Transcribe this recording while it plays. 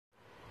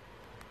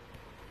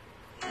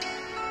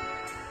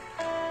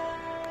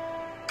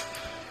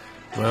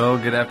Well,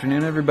 good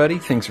afternoon, everybody.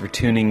 Thanks for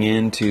tuning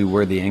in to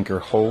Where the Anchor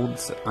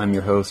Holds. I'm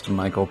your host,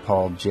 Michael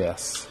Paul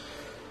Jess.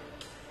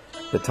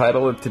 The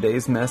title of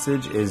today's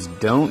message is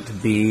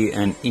Don't Be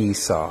an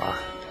Esau.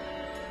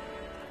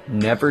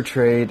 Never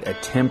trade a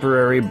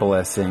temporary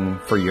blessing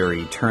for your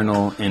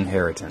eternal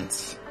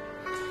inheritance.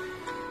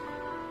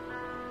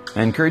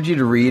 I encourage you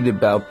to read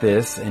about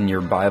this in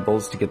your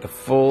Bibles to get the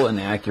full and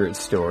accurate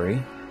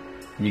story.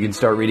 You can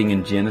start reading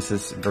in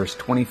Genesis verse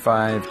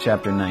 25,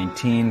 chapter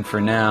 19 for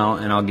now,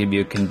 and I'll give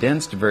you a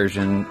condensed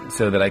version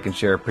so that I can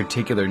share a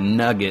particular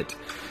nugget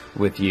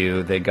with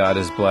you that God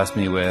has blessed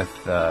me with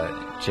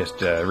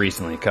just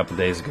recently, a couple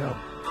days ago.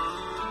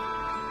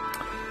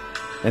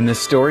 In this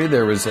story,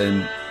 there was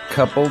a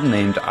couple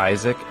named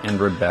Isaac and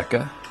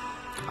Rebekah.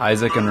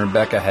 Isaac and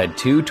Rebekah had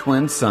two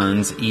twin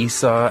sons,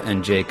 Esau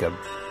and Jacob.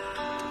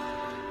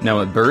 Now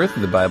at birth,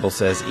 the Bible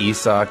says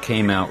Esau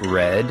came out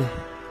red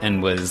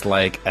and was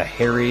like a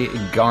hairy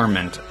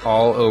garment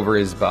all over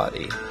his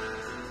body.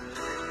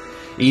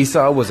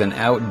 Esau was an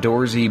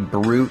outdoorsy,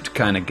 brute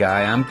kind of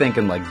guy. I'm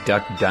thinking like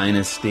Duck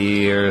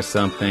Dynasty or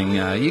something.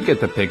 You get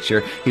the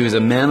picture. He was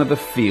a man of the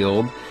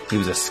field. He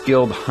was a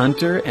skilled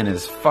hunter, and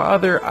his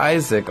father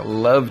Isaac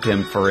loved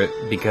him for it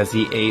because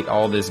he ate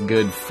all this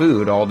good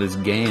food, all this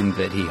game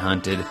that he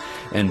hunted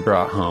and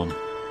brought home.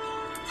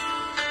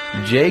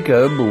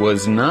 Jacob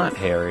was not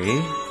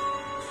hairy.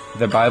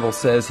 The Bible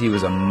says he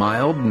was a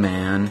mild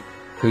man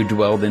who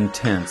dwelled in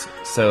tents.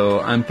 So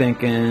I'm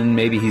thinking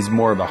maybe he's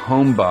more of a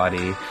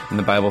homebody, and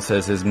the Bible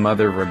says his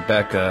mother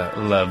Rebekah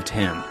loved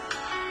him.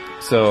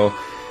 So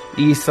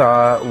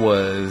Esau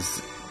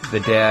was the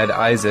dad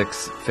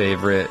Isaac's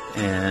favorite,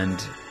 and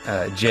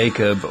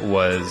Jacob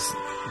was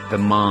the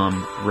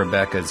mom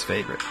Rebekah's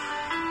favorite.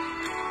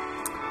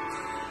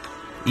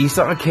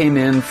 Esau came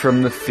in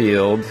from the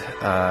field.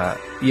 By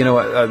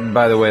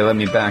the way, let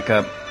me back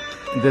up.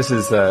 This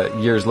is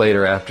years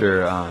later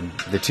after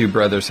the two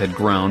brothers had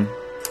grown,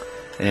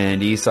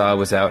 and Esau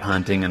was out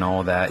hunting and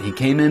all that. He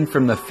came in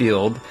from the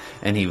field,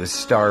 and he was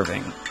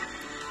starving.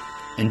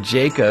 And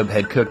Jacob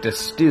had cooked a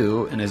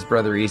stew, and his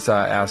brother Esau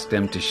asked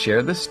him to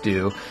share the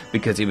stew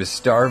because he was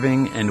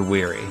starving and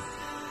weary.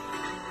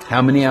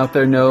 How many out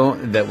there know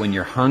that when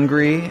you're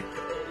hungry,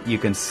 you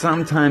can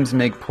sometimes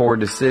make poor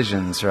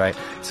decisions, right?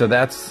 So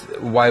that's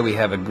why we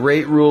have a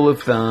great rule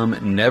of thumb: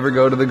 never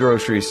go to the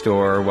grocery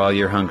store while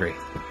you're hungry.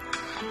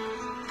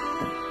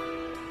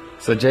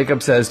 So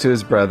Jacob says to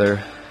his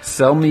brother,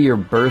 "Sell me your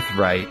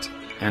birthright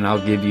and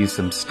I'll give you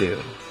some stew."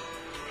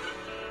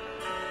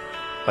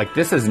 Like,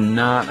 this is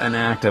not an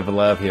act of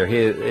love here.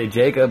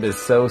 Jacob is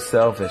so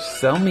selfish.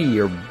 Sell me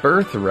your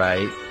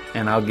birthright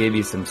and I'll give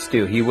you some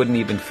stew. He wouldn't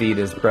even feed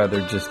his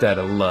brother just out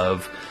of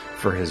love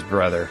for his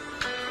brother.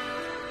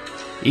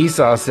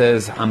 Esau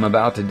says, "I'm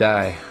about to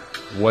die.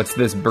 What's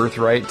this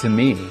birthright to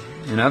me?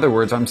 In other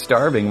words, I'm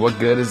starving. What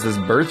good is this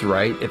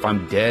birthright if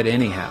I'm dead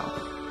anyhow?"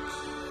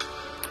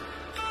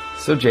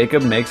 So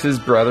Jacob makes his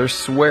brother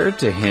swear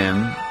to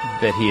him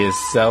that he is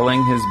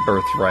selling his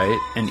birthright,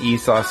 and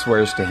Esau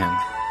swears to him.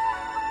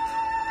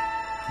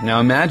 Now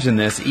imagine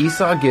this.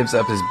 Esau gives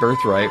up his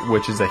birthright,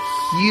 which is a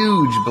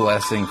huge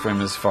blessing from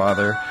his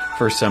father,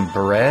 for some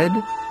bread,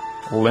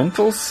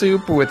 lentil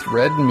soup with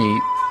red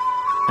meat,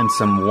 and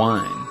some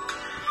wine.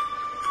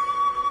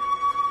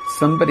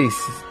 Somebody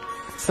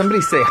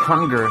say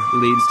hunger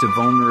leads to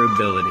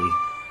vulnerability.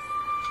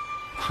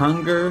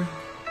 Hunger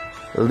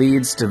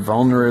leads to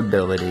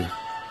vulnerability.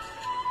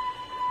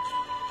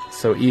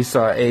 So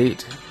Esau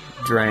ate,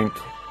 drank,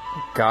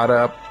 got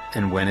up,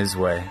 and went his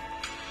way.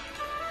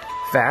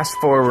 Fast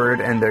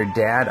forward, and their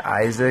dad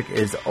Isaac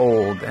is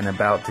old and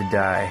about to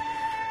die.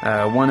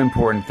 One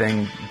important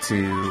thing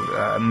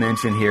to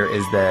mention here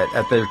is that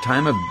at their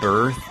time of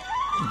birth,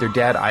 their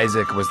dad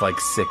Isaac was like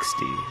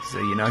 60. So,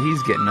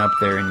 he's getting up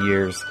there in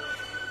years.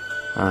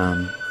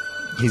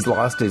 He's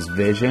lost his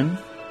vision.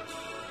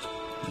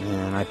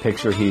 And I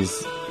picture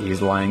he's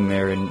lying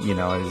there in,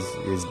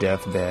 his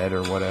deathbed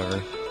or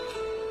whatever.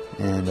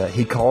 And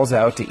he calls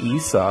out to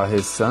Esau,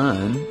 his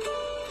son,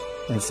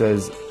 and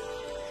says,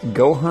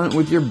 "Go hunt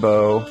with your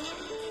bow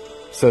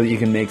so that you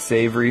can make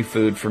savory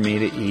food for me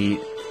to eat.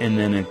 And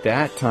then at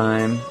that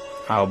time,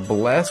 I'll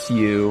bless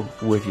you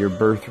with your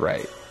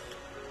birthright."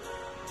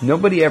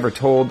 Nobody ever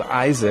told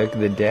Isaac,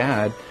 the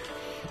dad,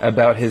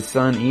 about his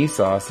son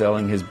Esau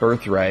selling his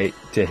birthright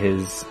to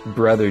his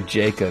brother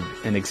Jacob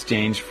in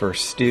exchange for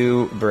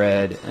stew,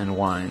 bread, and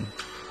wine.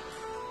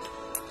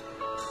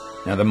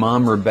 Now the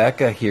mom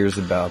Rebekah hears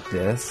about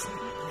this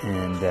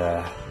and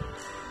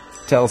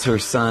tells her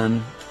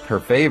son, her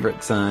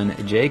favorite son,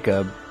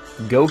 Jacob,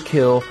 "Go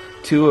kill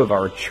 2 of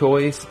our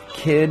choice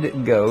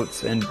kid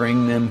goats and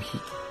bring them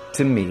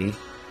to me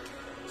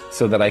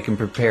so that I can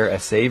prepare a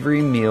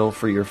savory meal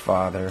for your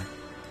father,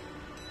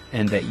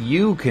 and that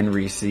you can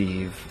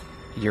receive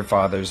your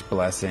father's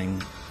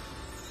blessing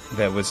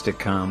that was to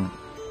come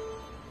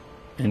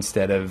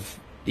instead of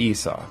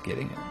Esau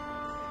getting it."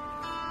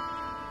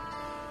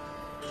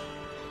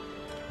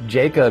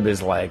 Jacob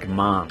is like,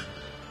 "Mom,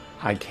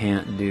 I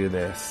can't do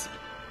this."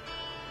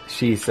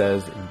 She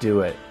says, "Do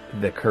it.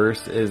 the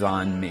curse is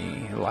on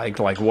me. Like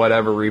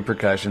whatever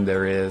repercussion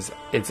there is,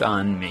 it's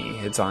on me.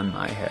 It's on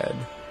my head.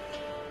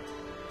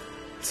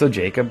 So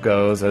Jacob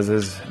goes, as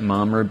his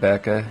mom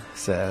Rebecca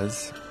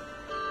says.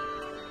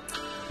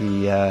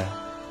 He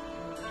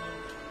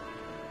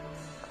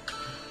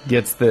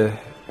gets the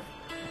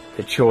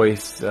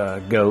choice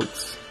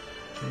goats,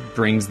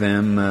 brings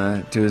them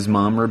to his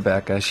mom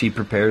Rebecca. She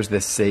prepares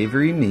this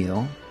savory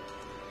meal,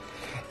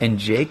 and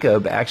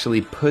Jacob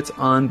actually puts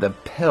on the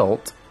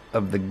pelt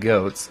of the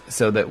goats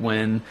so that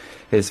when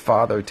his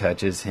father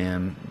touches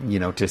him,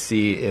 to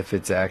see if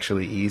it's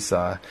actually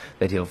Esau,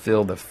 that he'll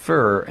feel the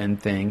fur and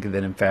think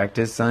that in fact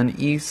his son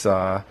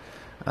Esau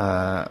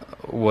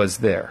was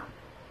there.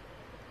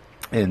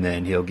 And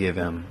then he'll give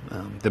him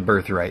the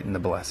birthright and the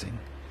blessing.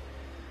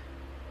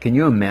 Can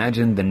you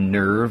imagine the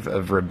nerve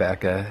of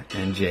Rebecca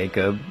and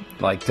Jacob,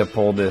 to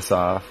pull this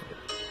off?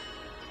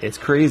 It's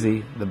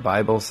crazy. The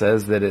Bible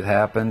says that it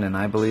happened, and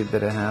I believe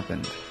that it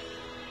happened.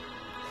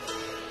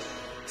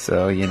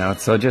 So,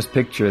 so just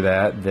picture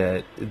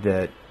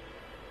that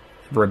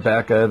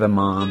Rebecca, the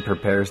mom,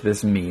 prepares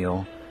this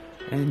meal,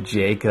 and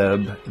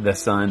Jacob, the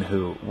son,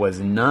 who was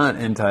not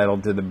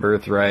entitled to the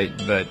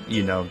birthright, but,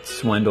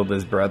 swindled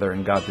his brother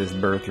and got this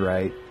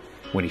birthright,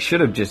 when he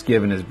should have just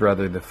given his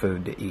brother the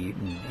food to eat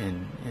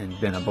and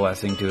been a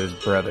blessing to his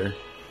brother.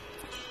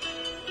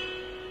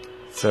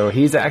 So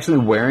he's actually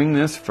wearing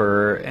this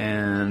fur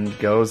and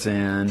goes in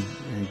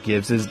and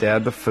gives his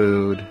dad the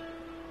food.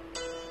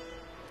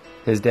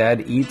 His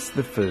dad eats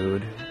the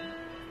food.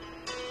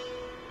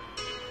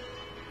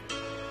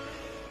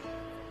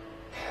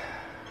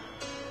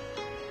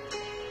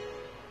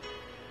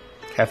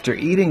 After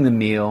eating the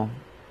meal,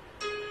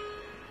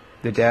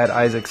 the dad,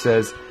 Isaac,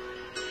 says,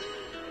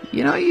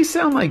 you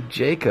sound like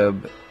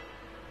Jacob,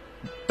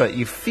 but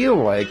you feel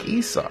like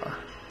Esau.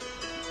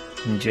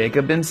 And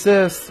Jacob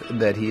insists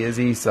that he is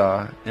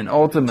Esau, and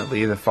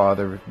ultimately the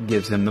father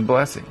gives him the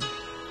blessing.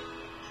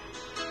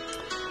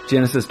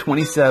 Genesis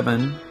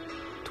 27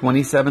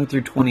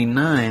 through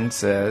 29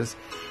 says,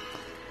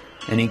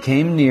 "And he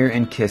came near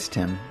and kissed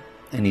him.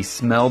 And he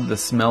smelled the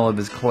smell of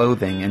his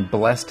clothing and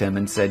blessed him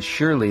and said,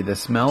 'Surely the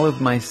smell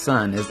of my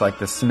son is like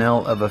the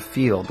smell of a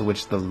field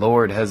which the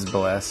Lord has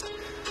blessed.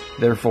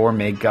 Therefore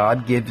may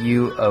God give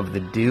you of the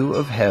dew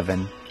of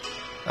heaven,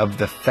 of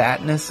the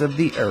fatness of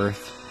the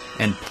earth,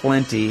 and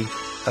plenty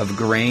of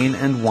grain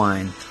and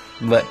wine.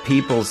 Let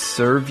peoples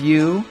serve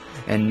you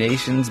and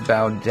nations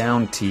bow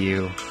down to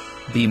you.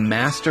 Be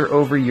master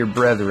over your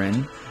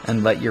brethren,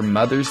 and let your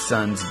mother's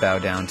sons bow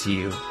down to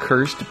you.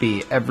 Cursed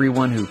be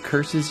everyone who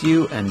curses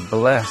you, and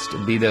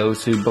blessed be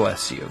those who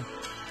bless you.'"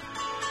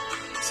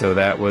 So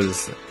that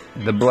was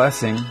the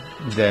blessing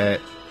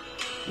that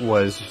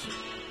was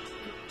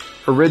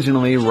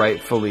originally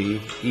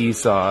rightfully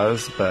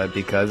Esau's, but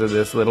because of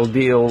this little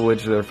deal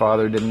which their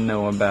father didn't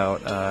know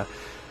about,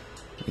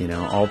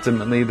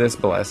 ultimately this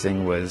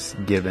blessing was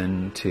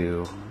given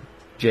to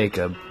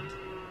Jacob.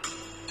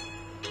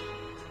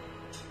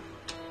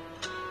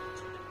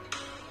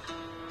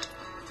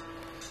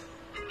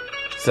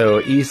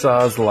 So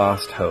Esau's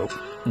lost hope.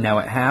 Now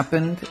it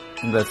happened,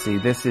 let's see,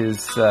 this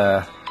is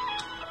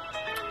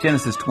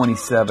Genesis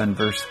 27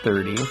 verse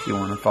 30, if you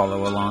want to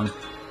follow along.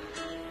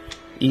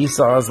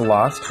 Esau's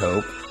lost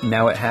hope.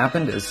 Now it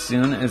happened as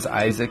soon as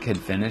Isaac had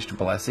finished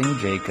blessing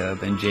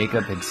Jacob, and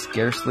Jacob had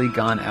scarcely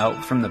gone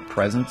out from the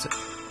presence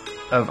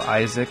of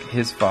Isaac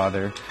his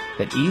father,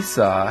 that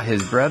Esau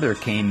his brother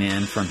came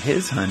in from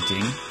his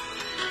hunting.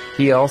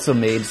 He also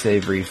made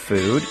savory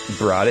food,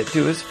 brought it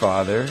to his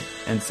father,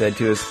 and said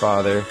to his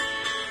father,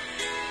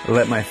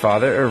 "Let my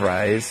father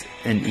arise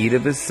and eat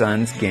of his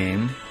son's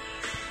game,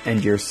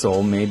 and your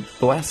soul may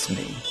bless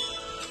me."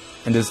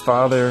 And his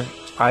father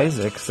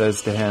Isaac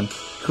says to him,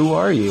 "Who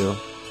are you?"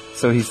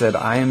 So he said,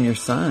 "I am your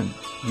son,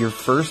 your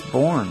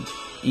firstborn,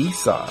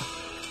 Esau."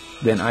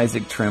 Then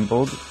Isaac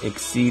trembled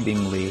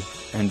exceedingly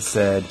and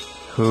said,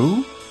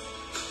 Who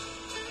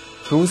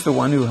is the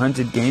one who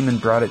hunted game and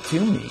brought it to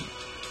me?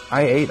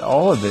 I ate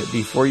all of it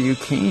before you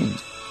came,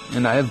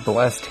 and I have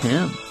blessed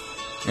him,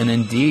 and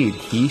indeed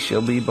he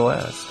shall be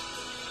blessed."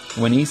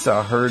 When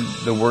Esau heard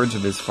the words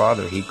of his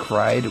father, he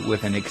cried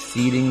with an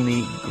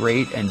exceedingly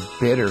great and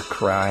bitter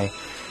cry,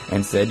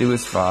 and said to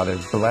his father,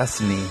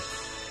 "Bless me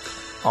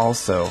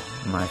also,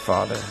 my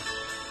father.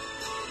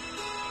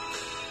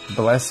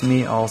 Bless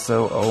me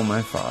also, O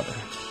my father."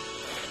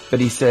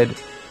 But he said,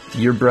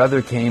 "Your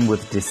brother came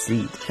with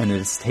deceit, and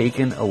has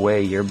taken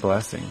away your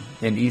blessing."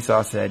 And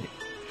Esau said,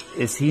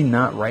 "Is he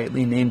not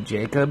rightly named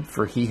Jacob?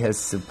 For he has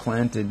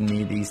supplanted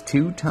me these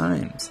 2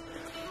 times.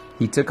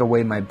 He took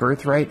away my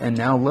birthright, and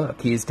now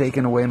look, he has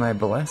taken away my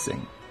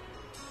blessing."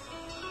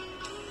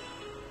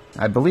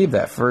 I believe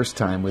that first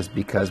time was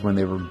because when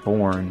they were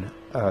born,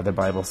 the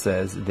Bible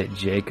says that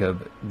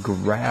Jacob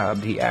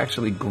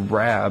actually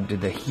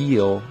grabbed the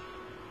heel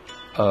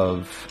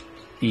of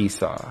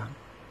Esau.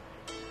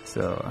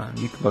 So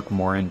you can look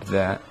more into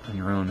that on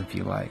your own if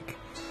you like.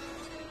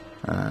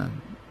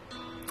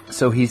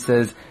 So he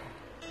says,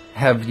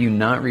 "Have you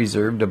not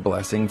reserved a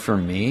blessing for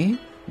me?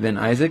 Then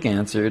Isaac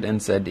answered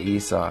and said to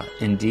Esau,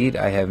 Indeed,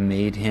 I have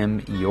made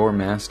him your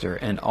master,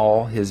 and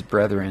all his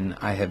brethren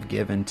I have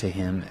given to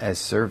him as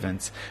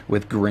servants.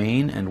 With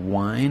grain and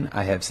wine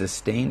I have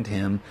sustained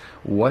him.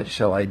 What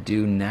shall I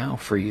do now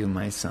for you,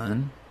 my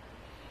son?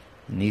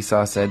 And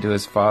Esau said to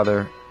his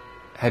father,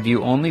 Have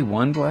you only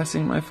one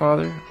blessing, my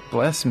father?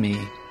 Bless me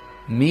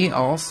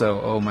also,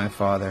 O my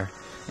father.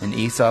 And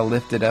Esau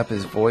lifted up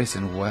his voice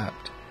and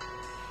wept.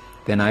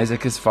 Then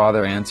Isaac his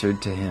father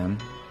answered to him,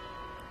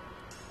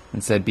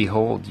 and said,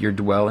 Behold, your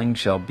dwelling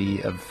shall be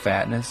of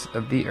fatness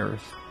of the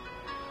earth,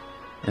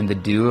 and the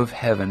dew of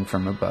heaven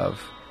from above.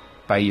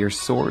 By your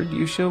sword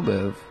you shall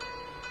live,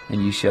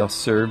 and you shall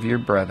serve your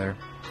brother.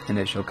 And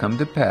it shall come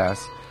to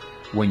pass,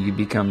 when you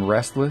become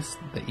restless,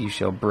 that you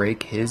shall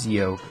break his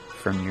yoke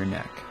from your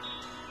neck.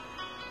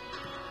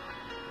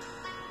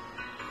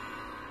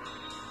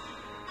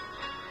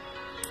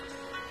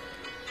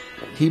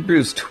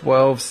 Hebrews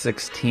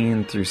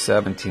 12:16 through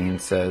 17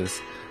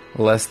 says,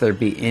 Lest there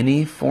be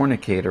any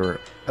fornicator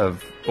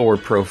or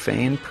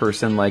profane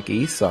person like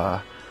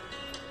Esau,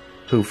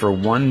 who for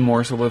one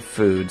morsel of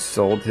food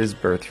sold his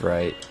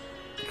birthright.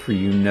 For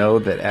you know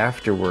that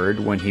afterward,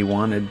 when he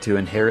wanted to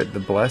inherit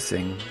the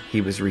blessing, he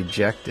was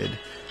rejected,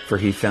 for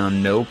he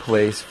found no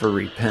place for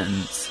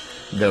repentance,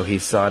 though he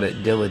sought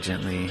it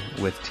diligently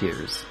with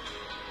tears.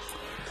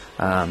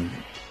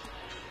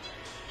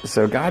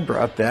 So God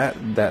brought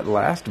that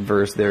last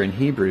verse there in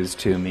Hebrews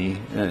to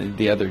me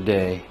the other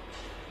day.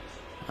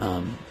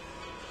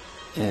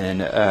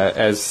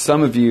 As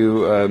some of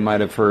you might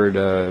have heard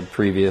a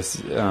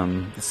previous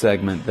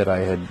segment that I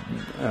had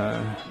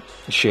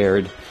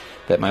shared,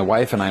 that my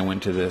wife and I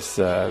went to this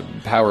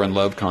Power and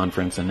Love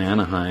conference in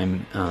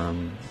Anaheim,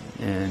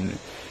 and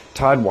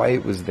Todd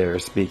White was there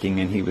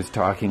speaking, and he was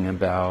talking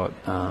about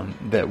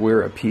that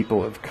we're a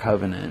people of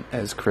covenant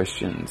as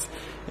Christians,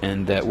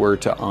 and that we're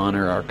to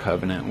honor our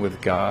covenant with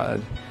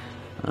God.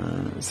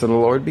 So the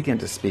Lord began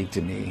to speak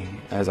to me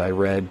as I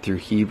read through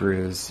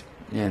Hebrews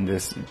and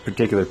this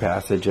particular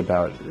passage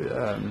about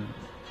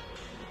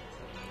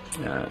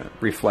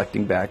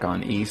reflecting back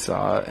on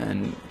Esau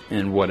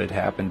and what had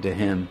happened to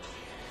him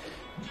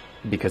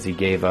because he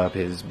gave up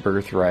his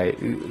birthright.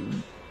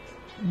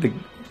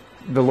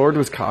 The Lord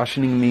was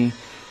cautioning me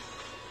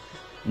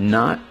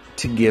not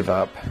to give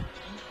up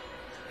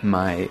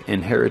my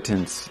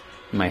inheritance,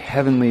 my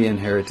heavenly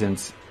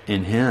inheritance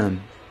in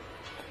Him,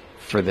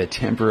 for the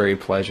temporary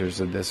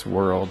pleasures of this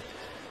world.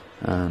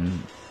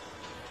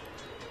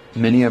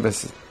 Many of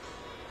us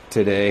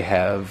today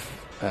have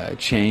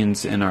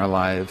chains in our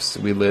lives.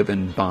 We live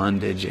in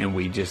bondage, and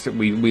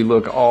we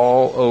look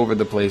all over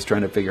the place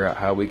trying to figure out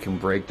how we can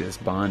break this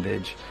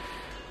bondage.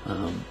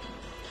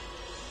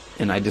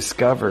 And I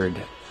discovered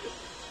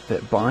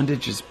that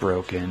bondage is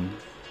broken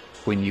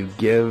when you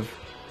give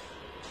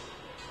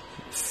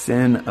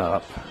sin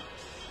up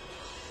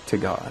to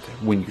God,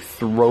 when you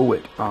throw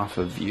it off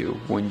of you,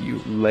 when you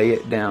lay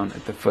it down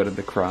at the foot of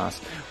the cross,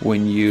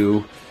 when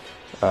you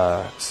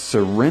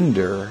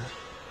surrender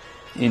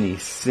any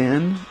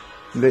sin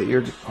that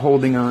you're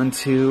holding on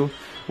to,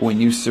 when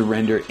you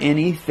surrender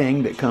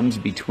anything that comes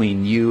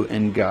between you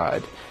and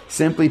God.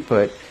 Simply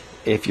put,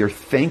 if you're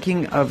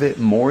thinking of it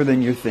more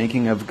than you're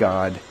thinking of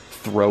God,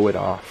 throw it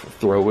off,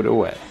 throw it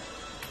away.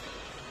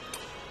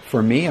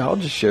 For me, I'll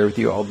just share with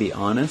you, I'll be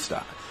honest,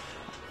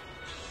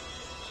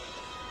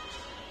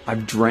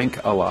 I've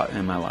drank a lot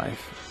in my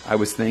life. I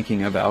was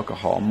thinking of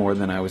alcohol more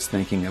than I was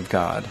thinking of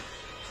God.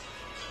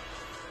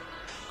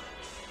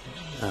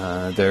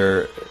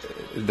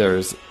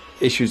 There's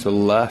issues of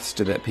lust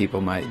that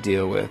people might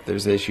deal with.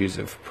 There's issues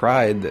of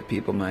pride that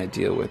people might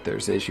deal with.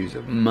 There's issues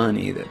of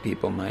money that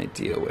people might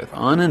deal with.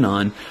 On and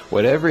on.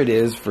 Whatever it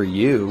is for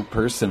you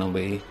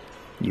personally,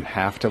 you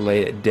have to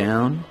lay it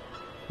down.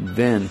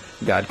 Then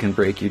God can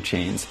break your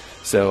chains.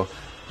 So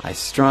I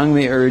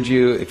strongly urge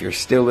you, if you're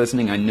still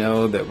listening, I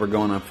know that we're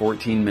going on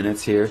 14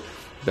 minutes here.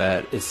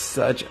 That is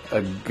such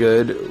a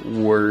good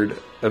word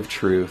of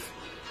truth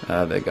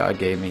that God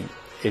gave me.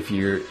 If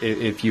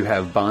you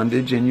have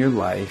bondage in your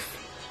life,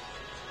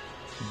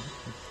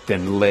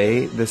 then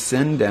lay the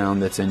sin down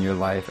that's in your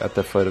life at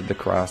the foot of the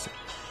cross.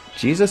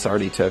 Jesus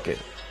already took it,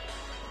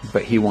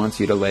 but He wants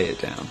you to lay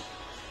it down.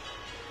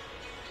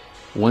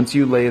 Once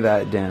you lay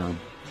that down,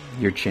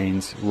 your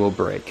chains will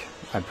break,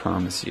 I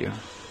promise you.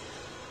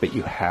 But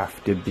you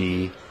have to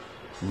be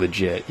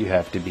legit. You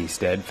have to be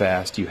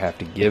steadfast. You have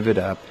to give it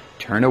up,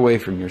 turn away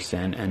from your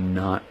sin, and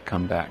not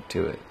come back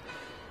to it.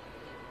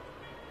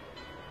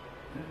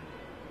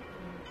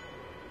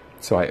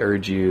 So I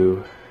urge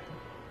you,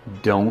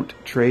 don't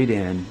trade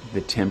in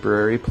the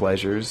temporary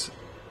pleasures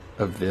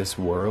of this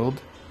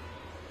world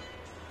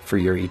for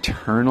your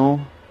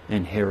eternal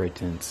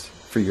inheritance,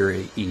 for your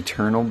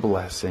eternal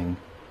blessing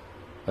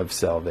of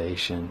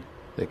salvation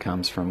that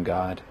comes from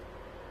God.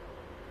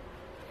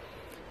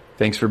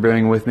 Thanks for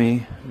bearing with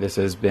me. This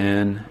has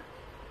been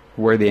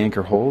Where the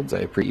Anchor Holds. I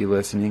appreciate you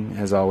listening.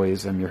 As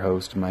always, I'm your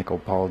host, Michael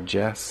Paul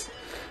Jess.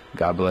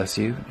 God bless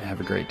you. Have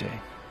a great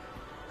day.